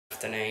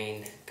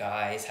afternoon,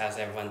 guys. How's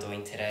everyone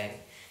doing today?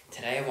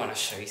 Today I want to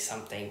show you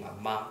something my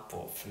mum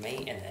bought for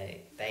me, and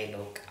they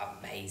look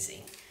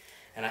amazing.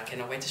 And I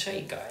cannot wait to show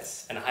you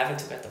guys. And I haven't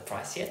took out the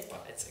price yet,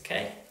 but it's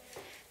okay.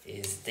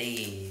 Is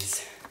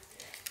these,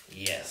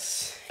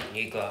 yes,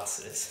 new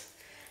glasses.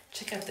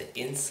 Check out the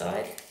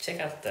inside, check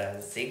out the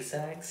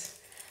zigzags,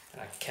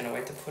 and I cannot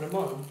wait to put them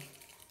on.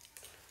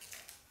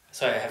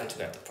 Sorry, I haven't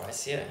took out the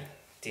price yet.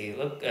 Do you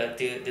look?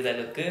 Do they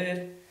look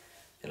good?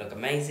 They look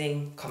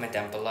amazing. Comment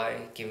down below.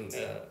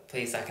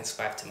 Please like and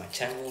subscribe to my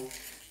channel.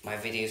 My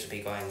videos will be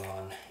going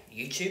on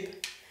YouTube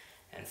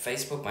and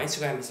Facebook. My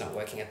Instagram is not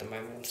working at the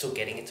moment. I'm still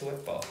getting into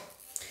it, but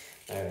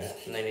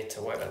no need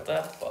to worry about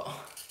that. But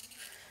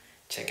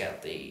check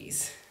out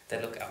these. They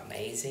look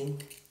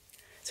amazing.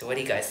 So what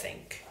do you guys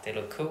think? They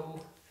look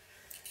cool,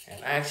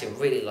 and I actually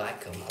really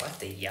like them. I like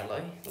the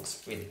yellow.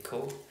 Looks really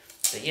cool.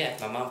 So yeah,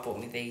 my mum bought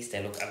me these.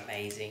 They look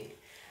amazing,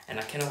 and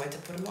I cannot wait to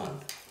put them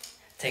on.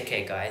 Take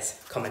care,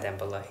 guys. Comment down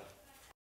below.